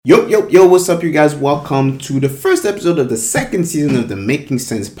Yo, what's up, you guys? Welcome to the first episode of the second season of the Making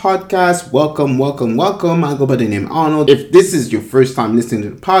Sense podcast. Welcome. I go by the name Arnold. If this is your first time listening to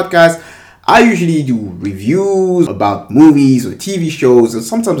the podcast, I usually do reviews about movies or TV shows, and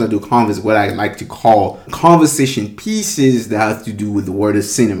sometimes I do what I like to call conversation pieces that have to do with the world of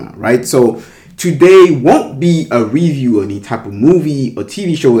cinema, right? So today won't be a review of any type of movie or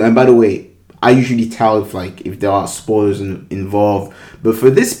TV show, and by the way, I usually tell if there are spoilers involved. But for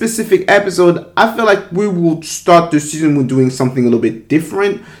this specific episode, I feel like we will start the season with doing something a little bit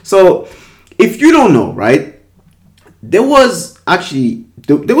different. So if you don't know, right, there was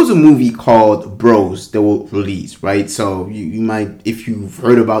a movie called Bros that will release, right? So you might, if you've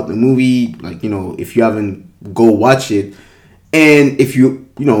heard about the movie, if you haven't, go watch it. And if you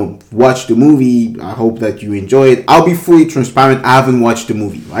watch the movie, I hope that you enjoy it. I'll be fully transparent. I haven't watched the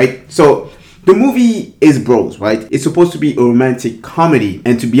movie, right? So the movie is Bros, right? It's supposed to be a romantic comedy.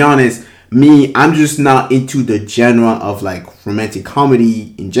 And to be honest, I'm just not into the genre of romantic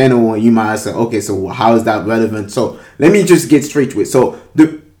comedy in general. You might say, okay, so how is that relevant? So let me just get straight to it. So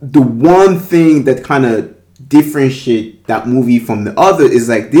the one thing that kind of differentiates that movie from the other is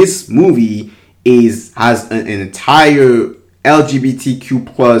this movie has an entire LGBTQ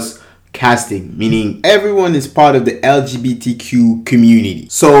plus casting, meaning everyone is part of the LGBTQ community.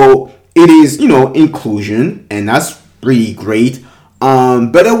 So it is, inclusion, and that's pretty great.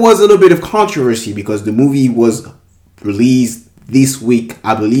 But there was a little bit of controversy because the movie was released this week,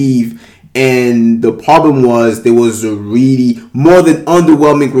 I believe, and the problem was there was a really more than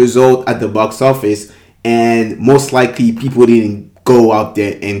underwhelming result at the box office, and most likely people didn't go out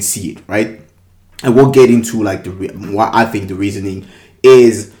there and see it, right? And we'll get into what I think the reasoning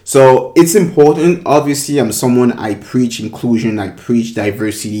is. So it's important. Obviously, I preach inclusion, I preach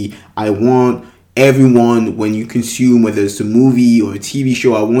diversity. I want everyone, when you consume, whether it's a movie or a TV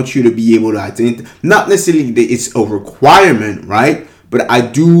show, I want you to be able to identify. Not necessarily that it's a requirement, right? But I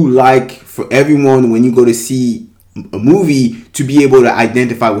do like for everyone, when you go to see a movie, to be able to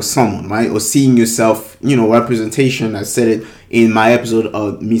identify with someone, right? Or seeing yourself, representation. I said it in my episode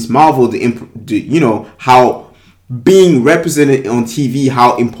of Miss Marvel, how being represented on TV,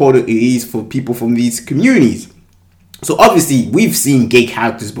 how important it is for people from these communities. So obviously we've seen gay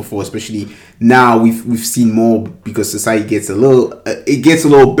characters before, especially now we've seen more because society gets a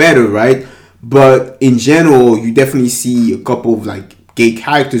little better, right? But in general, you definitely see a couple of gay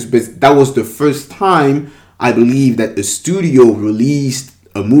characters, but that was the first time I believe that the studio released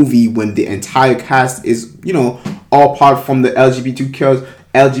a movie when the entire cast is, all part from the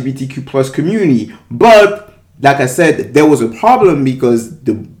LGBTQ plus community. But like I said, there was a problem because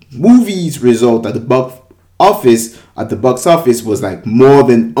the movie's result at the box office was more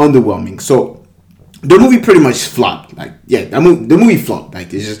than underwhelming. So the movie pretty much flopped. The movie flopped.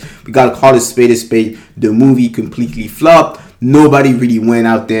 It's just, we gotta call it spade a spade. The movie completely flopped. Nobody really went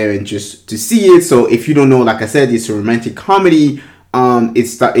out there and just to see it. So if you don't know, like I said, it's a romantic comedy.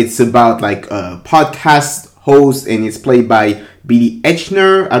 It's about a podcast host, and it's played by Billy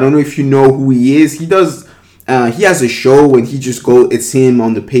Eichner. I don't know if you know who he is. He has a show and it's him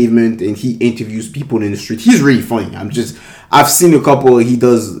on the pavement and he interviews people in the street. He's really funny. I've seen a couple. He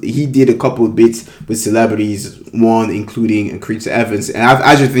did a couple of bits with celebrities, one including Chris Evans, and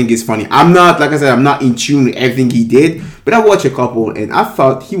I just think it's funny. I'm not in tune with everything he did, but I watched a couple and I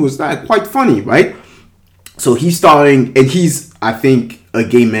thought he was quite funny, right? So he's starring, and he's, I think, a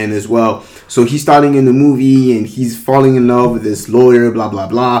gay man as well. So he's starting in the movie and he's falling in love with this lawyer, blah blah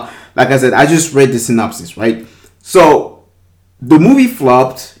blah. Like I said, I just read the synopsis, right? So the movie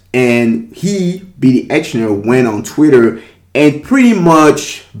flopped, and Billy Eichner, went on Twitter and pretty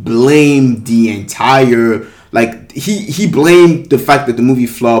much blamed the entire, he blamed the fact that the movie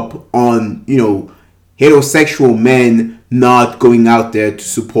flopped on, heterosexual men not going out there to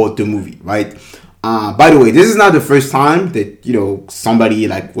support the movie, right? By the way, this is not the first time that, somebody,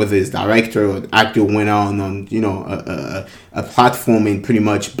 whether it's director or actor, went on a platform and pretty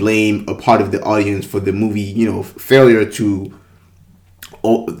much blame a part of the audience for the movie, failure to,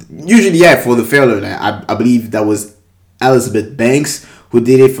 or usually, for the failure. I believe that was Elizabeth Banks who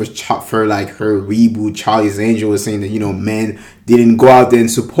did it for her reboot, Charlie's Angel, was saying that, men didn't go out there and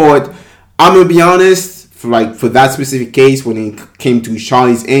support. I'm going to be honest, for that specific case, when it came to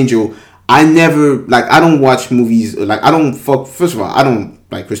Charlie's Angel, I never, I don't watch movies, first of all, I don't,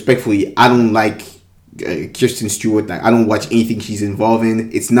 respectfully, I don't like Kristen Stewart. I don't watch anything she's involved in.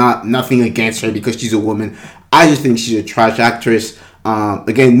 It's nothing against her because she's a woman. I just think she's a trash actress.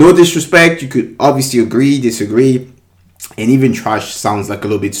 Again, no disrespect. You could obviously agree, disagree. And even trash sounds like a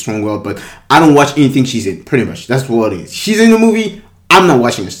little bit strong word, but I don't watch anything she's in, pretty much. That's what it is. She's in the movie, I'm not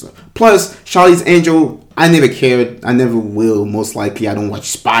watching this stuff. Plus, Charlie's Angel, I never cared. I never will, most likely. I don't watch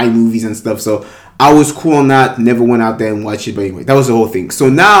spy movies and stuff. So I was cool on that. Never went out there and watched it. But anyway, that was the whole thing. So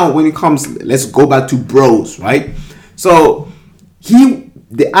now when it comes, let's go back to Bros, right? So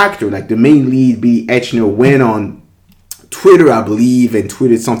the actor, like the main lead, Billy Eichner, went on Twitter, I believe, and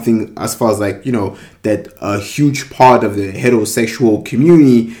tweeted something as far as like, that a huge part of the heterosexual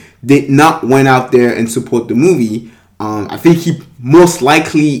community did not went out there and support the movie. I think he most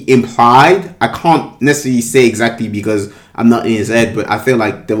likely implied, I can't necessarily say exactly because I'm not in his head, but I feel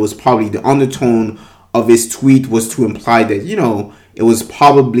like there was probably the undertone of his tweet was to imply that, it was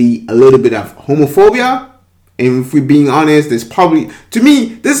probably a little bit of homophobia. And if we're being honest, there's probably, to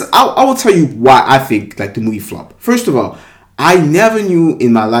me, I will tell you why I think like the movie flopped. First of all, I never knew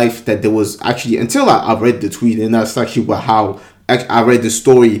in my life that there was actually, until I read the tweet, and that's actually how I read the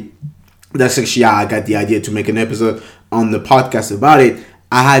story. That's actually how I got the idea to make an episode on the podcast about it.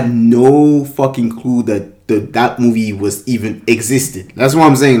 I had no fucking clue that that movie was even existed. That's what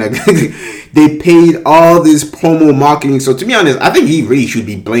I'm saying. Like, they paid all this promo marketing. So to be honest, I think he really should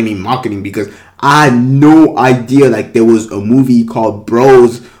be blaming marketing because I had no idea like there was a movie called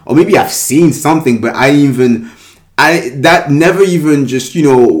Bros, or maybe I've seen something, but that never even just,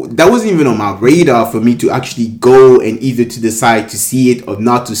 that wasn't even on my radar for me to actually go and either to decide to see it or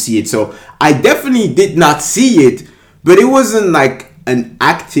not to see it. So I definitely did not see it, but it wasn't like an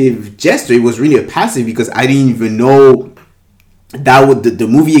active gesture. It was really a passive because I didn't even know that the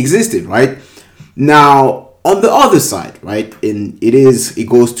movie existed, right? Now, on the other side, right, and it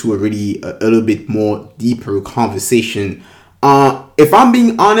goes to a little bit more deeper conversation. If I'm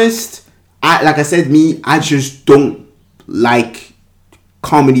being honest, I just don't like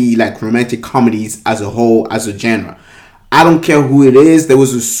comedy, like romantic comedies as a whole, as a genre. I don't care who it is. There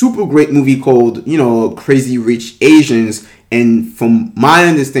was a super great movie called, Crazy Rich Asians. And from my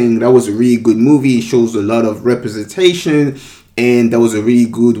understanding, that was a really good movie. It shows a lot of representation. And that was a really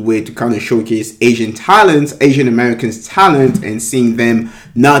good way to kind of showcase Asian talents, Asian Americans' talent, and seeing them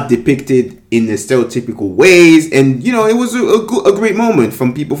not depicted in the stereotypical ways. And, it was a great moment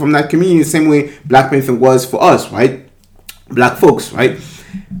from people from that community, the same way Black Panther was for us, right? Black folks, right?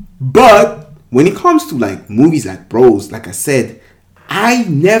 But when it comes to like movies like Bros, like I said, I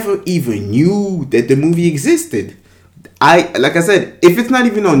never even knew that the movie existed. Like I said, if it's not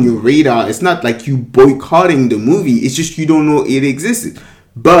even on your radar, it's not like you boycotting the movie. It's just you don't know it existed.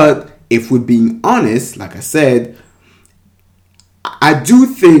 But if we're being honest, like I said, I do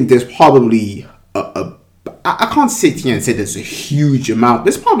think there's probably I can't sit here and say there's a huge amount.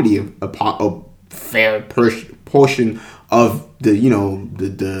 There's probably a fair portion of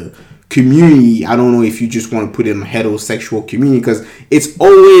the community. I don't know if you just want to put it in a heterosexual community because it's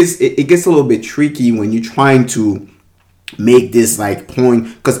always it gets a little bit tricky when you're trying to make this like point,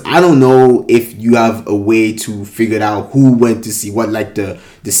 because I don't know if you have a way to figure out who went to see what, like the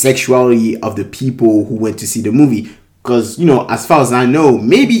sexuality of the people who went to see the movie. Because, as far as I know,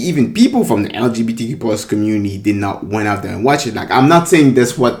 maybe even people from the LGBTQ plus community did not went out there and watch it. Like, I'm not saying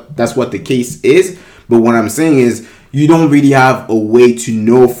that's what the case is, but what I'm saying is you don't really have a way to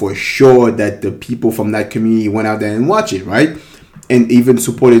know for sure that the people from that community went out there and watched it, right? And even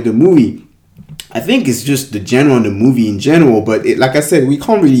supported the movie. I think it's just the genre of the movie in general, but like I said, we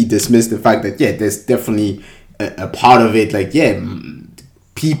can't really dismiss the fact that, there's definitely a part of it. Like,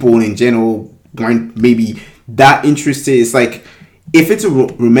 people in general weren't maybe that interested. It's like, if it's a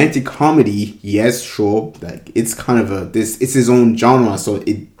romantic comedy, yes, sure, like it's kind of it's his own genre, so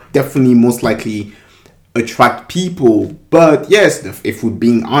it definitely most likely attract people. But yes, if we're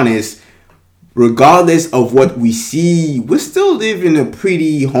being honest, regardless of what we see, we still live in a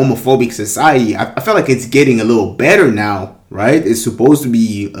pretty homophobic society. I feel like it's getting a little better now, right? It's supposed to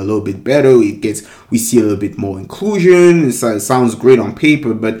be a little bit better. We see a little bit more inclusion. It sounds great on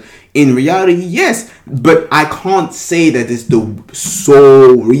paper, but in reality, yes. But I can't say that it's the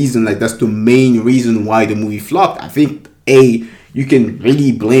sole reason, like that's the main reason why the movie flopped. I think you can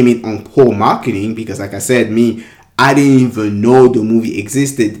really blame it on poor marketing because, like I said, I didn't even know the movie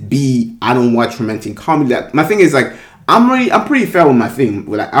existed. B, I don't watch romantic comedy. My thing is like I'm pretty fair with my thing.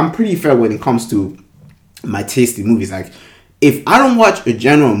 Like, I'm pretty fair when it comes to my taste in movies. Like, if I don't watch a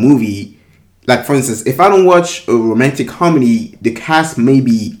general movie, like for instance, if I don't watch a romantic comedy, the cast may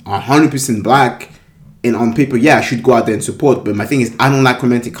be 100% black, and on paper, I should go out there and support. But my thing is, I don't like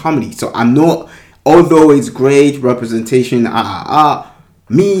romantic comedy, so I'm not. Although it's great representation, I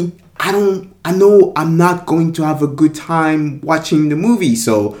know I'm not going to have a good time watching the movie.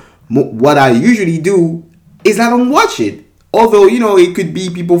 So what I usually do is I don't watch it. Although, it could be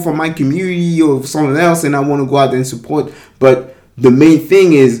people from my community or someone else and I want to go out there and support. But the main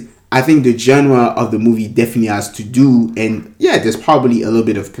thing is, I think the genre of the movie definitely has to do, and yeah, there's probably a little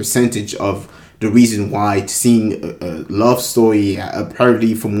bit of percentage of the reason why seeing a love story,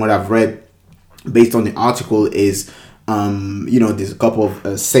 apparently from what I've read, based on the article, is there's a couple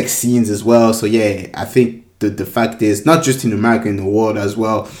of sex scenes as well. So yeah, I think the fact is, not just in America, in the world as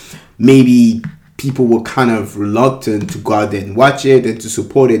well, maybe people were kind of reluctant to go out there and watch it and to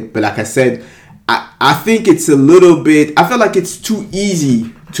support it. But like I said, I think it's a little bit, I feel like it's too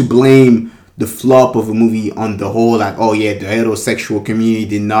easy to blame the flop of a movie on the whole, like, oh yeah, the heterosexual community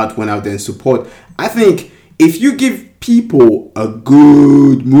did not went out there and support. I think if you give people a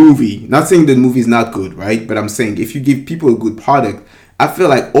good movie, not saying the movie is not good, right? But I'm saying if you give people a good product, I feel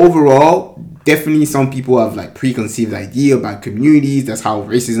like overall, definitely some people have like preconceived idea about communities. That's how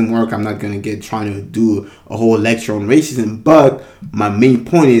racism works. I'm not gonna get trying to do a whole lecture on racism, but my main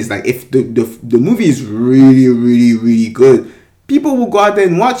point is, like, if the movie is really, really, really good, people will go out there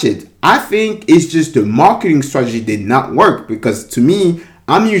and watch it. I think it's just the marketing strategy did not work, because to me,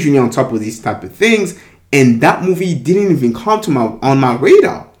 I'm usually on top of these type of things, and that movie didn't even come to on my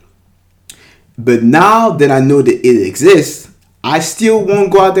radar. But now that I know that it exists, I still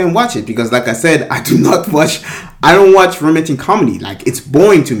won't go out there and watch it, because like I said, I don't watch romantic comedy. Like, it's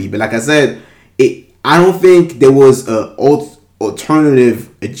boring to me. But like I said, I don't think there was a alternative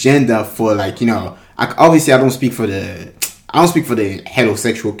agenda for, like, obviously I don't speak for the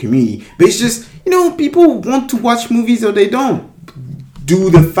heterosexual community, but it's just, people want to watch movies or they don't. Do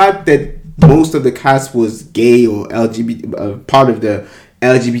the fact that most of the cast was gay or LGBT, part of the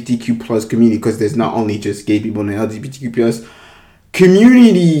LGBTQ plus community, because there's not only just gay people in the LGBTQ plus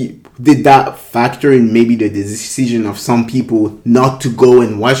community, did that factor in maybe the decision of some people not to go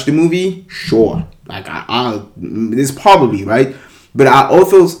and watch the movie? Sure, like it's probably right, but I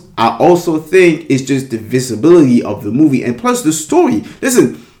also think it's just the visibility of the movie, and plus the story.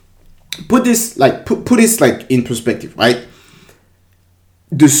 Listen, put this in perspective, right?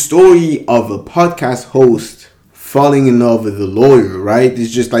 The story of a podcast host falling in love with a lawyer, right? It's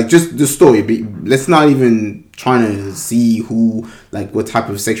just the story. Let's not even trying to see who, like, what type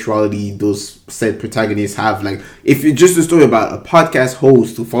of sexuality those said protagonists have. Like, if it's just a story about a podcast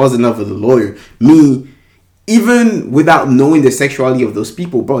host who falls in love with a lawyer, even without knowing the sexuality of those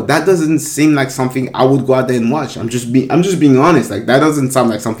people, bro, that doesn't seem like something I would go out there and watch. I'm just being honest. Like, that doesn't sound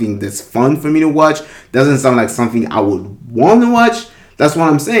like something that's fun for me to watch. Doesn't sound like something I would want to watch. That's what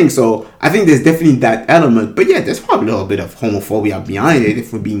I'm saying. So I think there's definitely that element. But yeah, there's probably a little bit of homophobia behind it,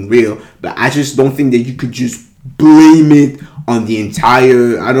 if we're being real. But I just don't think that you could just blame it on the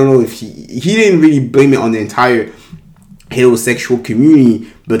entire, I don't know if he didn't really blame it on the entire heterosexual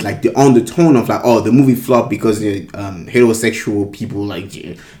community, but like the undertone of, like, oh, the movie flopped because the heterosexual people, like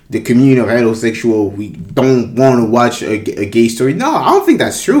the community of heterosexual, we don't want to watch a gay story. No, I don't think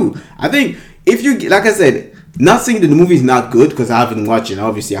that's true. I think if you, like I said, not saying that the movie is not good, because I haven't watched it.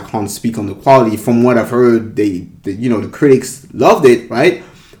 Obviously, I can't speak on the quality. From what I've heard, the critics loved it, right?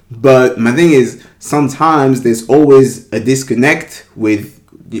 But my thing is, sometimes there's always a disconnect with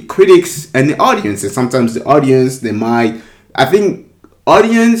the critics and the audience. And sometimes the audience, I think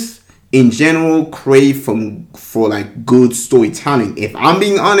audience in general crave for like good storytelling. If I'm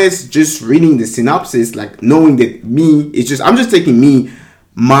being honest, just reading the synopsis, like knowing that I'm just taking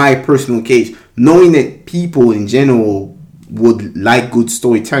my personal case, knowing that people in general would like good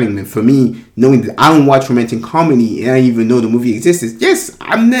storytelling. And for me, knowing that I don't watch romantic comedy and I didn't even know the movie existed, yes,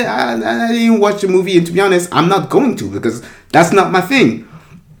 I didn't watch the movie, and to be honest, I'm not going to, because that's not my thing.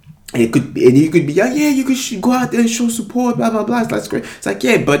 You could be, you could go out there and show support, blah blah blah. That's great. It's like,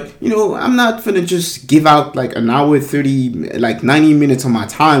 yeah, but I'm not gonna just give out like an hour 30, like 90 minutes of my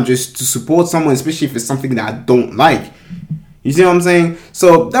time just to support someone, especially if it's something that I don't like. You see what I'm saying?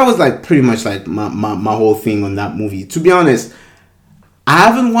 So that was like pretty much like my whole thing on that movie. To be honest, I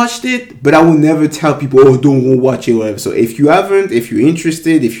haven't watched it, but I will never tell people, oh, don't go watch it or whatever. So if you're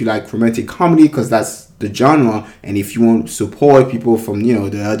interested, if you like romantic comedy, because that's the genre, and if you want to support people from, the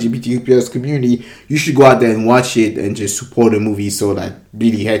LGBTQ+ community, you should go out there and watch it and just support the movie, so that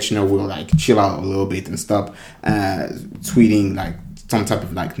Billy Hatchner will like chill out a little bit and stop tweeting like some type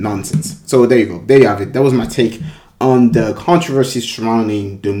of like nonsense. So there you go. There you have it. That was my take on the controversy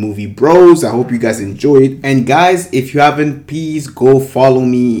surrounding the movie Bros. I hope you guys enjoyed. And guys, if you haven't, please go follow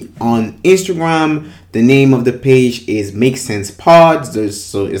me on Instagram. The name of the page is Make Sense Pods.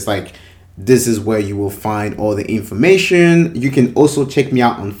 So it's like, this is where you will find all the information. You can also check me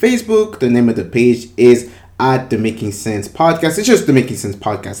out on Facebook. The name of the page is at the Making Sense Podcast. It's just the Making Sense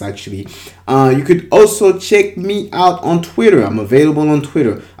Podcast, actually. You could also check me out on Twitter. I'm available on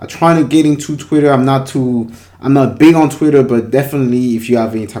Twitter. I'm trying to get into Twitter. I'm not big on Twitter, but definitely if you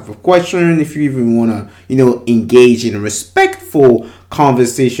have any type of question, if you even want to, engage in a respectful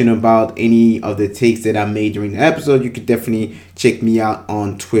conversation about any of the takes that I made during the episode, you could definitely check me out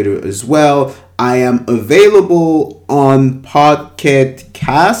on Twitter as well. I am available on Podcast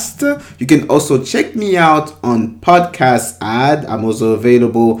Cast. You can also check me out on Podcast Ad. I'm also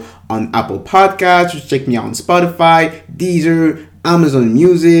available on Apple Podcasts. Just check me out on Spotify, Deezer, Amazon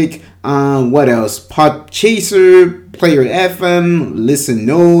Music. What else? Podchaser, Player FM, Listen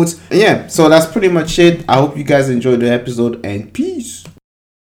Notes. And yeah, so that's pretty much it. I hope you guys enjoyed the episode, and peace.